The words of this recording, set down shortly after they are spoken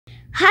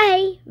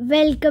Hi,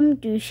 welcome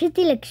to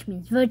Sruthi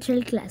Lakshmi's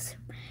virtual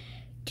classroom.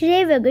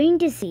 Today we are going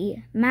to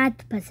see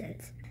math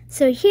puzzles.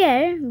 So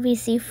here we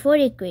see 4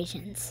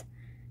 equations.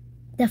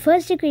 The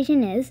first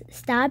equation is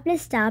star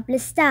plus star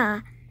plus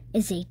star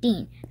is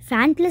 18.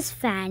 Fan plus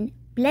fan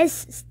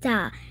plus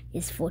star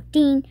is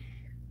 14.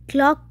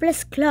 Clock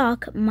plus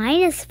clock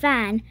minus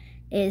fan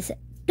is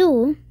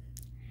 2.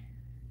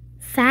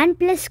 Fan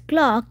plus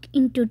clock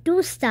into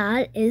 2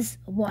 star is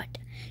what?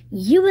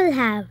 You will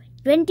have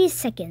 20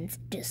 seconds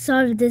to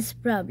solve this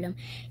problem.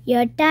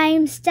 Your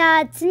time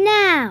starts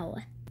now.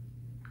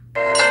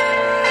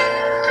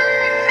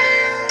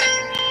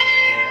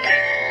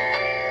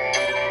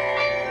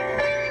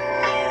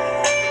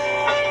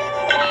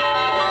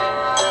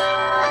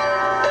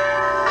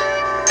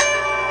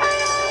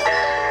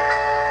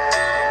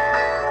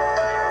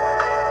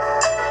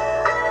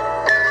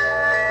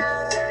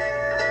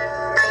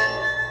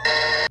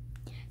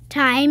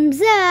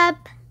 Time's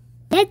up.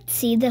 Let's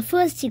see the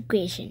first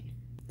equation.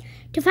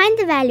 To find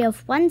the value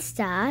of 1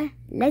 star,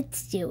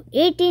 let's do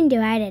 18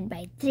 divided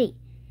by 3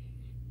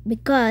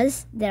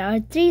 because there are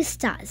 3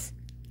 stars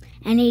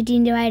and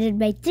 18 divided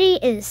by 3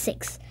 is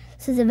 6.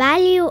 So the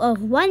value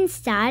of 1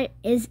 star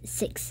is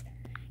 6.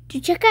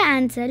 To check our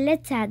answer,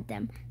 let's add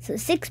them. So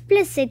 6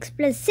 plus 6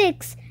 plus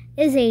 6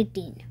 is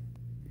 18.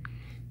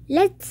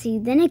 Let's see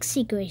the next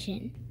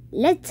equation.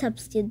 Let's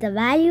substitute the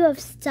value of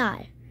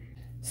star.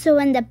 So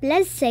when the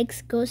plus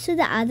 6 goes to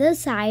the other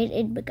side,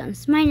 it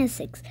becomes minus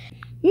 6.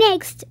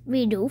 Next,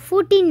 we do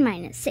 14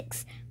 minus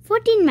 6.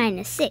 14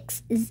 minus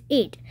 6 is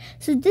 8.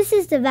 So this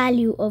is the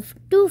value of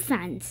 2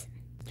 fans.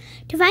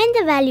 To find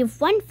the value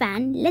of 1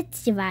 fan,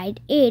 let's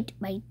divide 8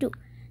 by 2.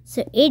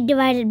 So 8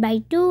 divided by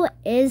 2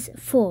 is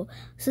 4.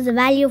 So the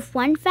value of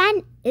 1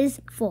 fan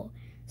is 4.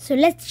 So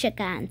let's check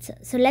our answer.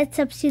 So let's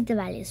substitute the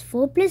values.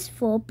 4 plus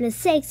 4 plus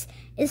 6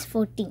 is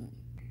 14.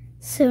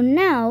 So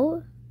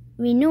now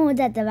we know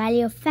that the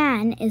value of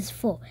fan is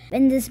 4.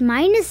 When this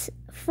minus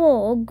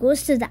 4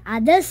 goes to the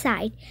other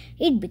side,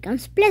 it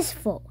becomes plus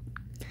 4.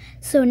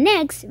 So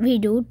next we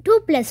do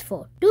 2 plus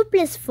 4. 2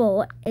 plus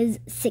 4 is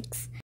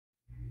 6.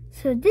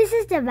 So this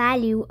is the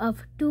value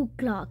of 2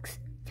 clocks.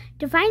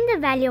 To find the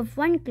value of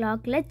 1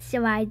 clock, let's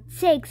divide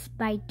 6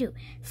 by 2.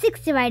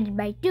 6 divided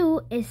by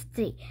 2 is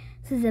 3.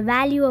 So the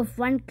value of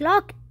 1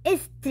 clock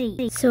is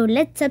 3. So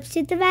let's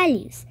substitute the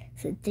values.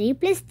 So 3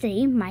 plus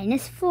 3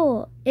 minus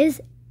 4 is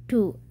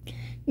 2.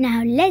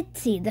 Now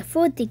let's see the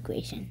fourth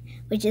equation,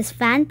 which is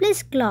fan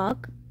plus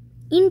clock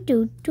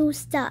into 2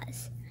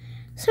 stars.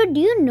 So do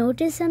you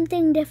notice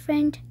something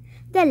different?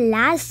 The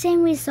last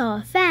time we saw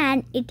a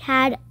fan, it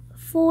had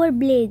 4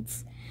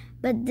 blades.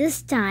 But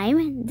this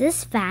time,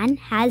 this fan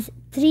has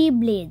 3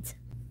 blades.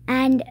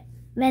 And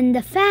when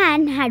the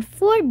fan had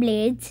 4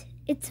 blades,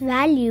 its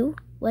value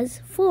was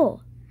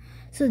 4.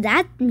 So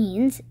that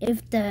means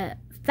if the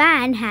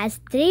fan has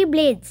 3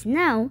 blades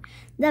now,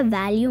 the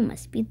value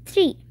must be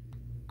 3.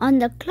 On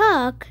the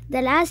clock,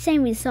 the last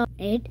time we saw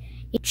it,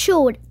 it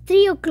showed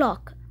 3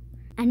 o'clock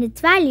and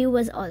its value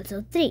was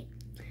also 3.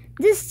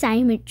 This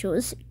time it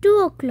shows 2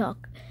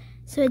 o'clock,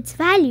 so its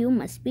value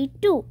must be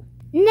 2.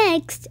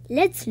 Next,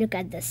 let's look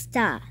at the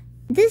star.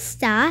 This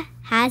star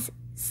has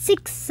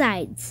 6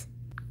 sides,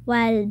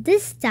 while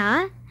this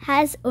star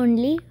has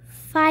only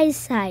 5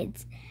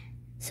 sides,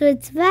 so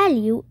its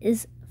value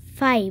is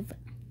 5.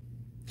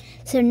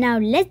 So now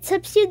let's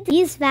substitute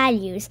these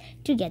values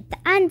to get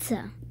the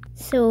answer.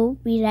 So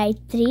we write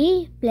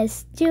 3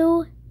 plus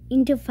 2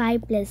 into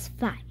 5 plus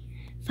 5.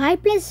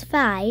 5 plus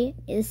 5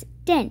 is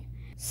 10.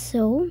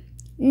 So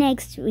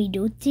next we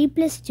do 3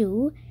 plus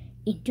 2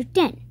 into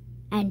 10.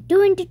 And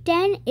 2 into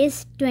 10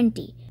 is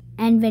 20.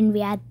 And when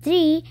we add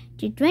 3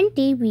 to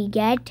 20, we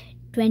get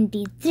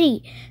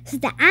 23. So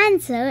the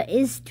answer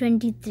is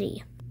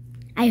 23.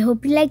 I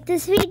hope you like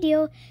this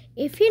video.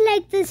 If you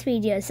like this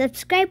video,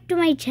 subscribe to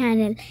my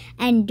channel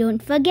and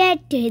don't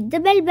forget to hit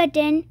the bell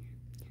button.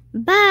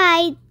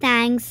 Bye.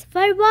 Thanks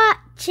for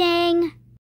watching.